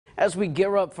As we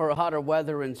gear up for hotter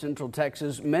weather in Central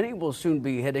Texas, many will soon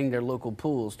be hitting their local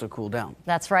pools to cool down.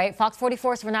 That's right. Fox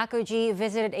 44's Renato G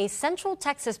visited a Central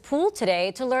Texas pool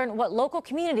today to learn what local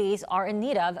communities are in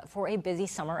need of for a busy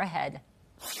summer ahead.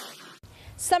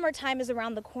 Summertime is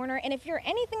around the corner, and if you're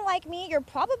anything like me, you're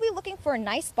probably looking for a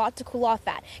nice spot to cool off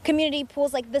at. Community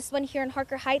pools like this one here in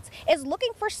Harker Heights is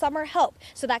looking for summer help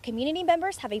so that community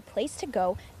members have a place to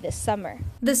go this summer.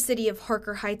 The city of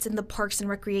Harker Heights and the Parks and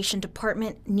Recreation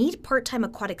Department need part-time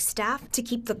aquatic staff to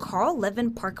keep the Carl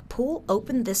Levin Park pool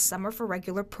open this summer for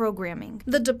regular programming.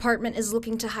 The department is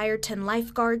looking to hire 10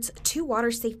 lifeguards, 2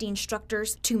 water safety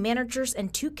instructors, 2 managers,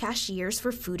 and 2 cashiers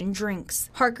for food and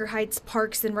drinks. Harker Heights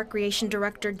Parks and Recreation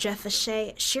Director Jeff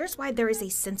Ashay shares why there is a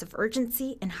sense of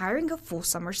urgency in hiring a full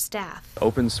summer staff.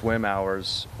 Open swim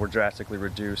hours were drastically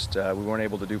reduced. We weren't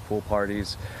able to do pool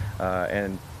parties,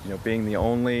 and being the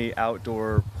only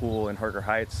outdoor pool in Harker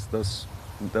Heights, those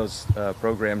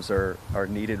programs are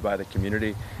needed by the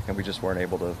community, and we just weren't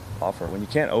able to offer. When you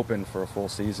can't open for a full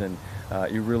season,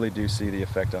 you really do see the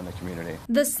effect on the community.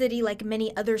 The city, like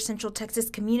many other Central Texas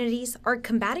communities, are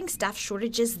combating staff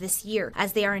shortages this year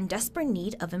as they are in desperate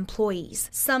need of employees.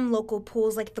 Some local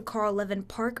pools like the Carl Levin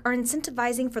Park are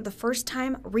incentivizing for the first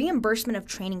time reimbursement of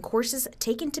training courses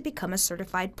taken to become a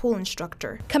certified pool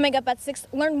instructor. Coming up at 6,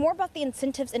 learn more about the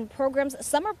incentives and programs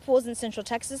summer pools in Central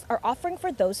Texas are offering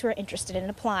for those who are interested in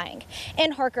applying.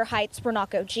 In Harker Heights,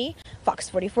 Renato G, Fox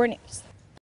 44 News.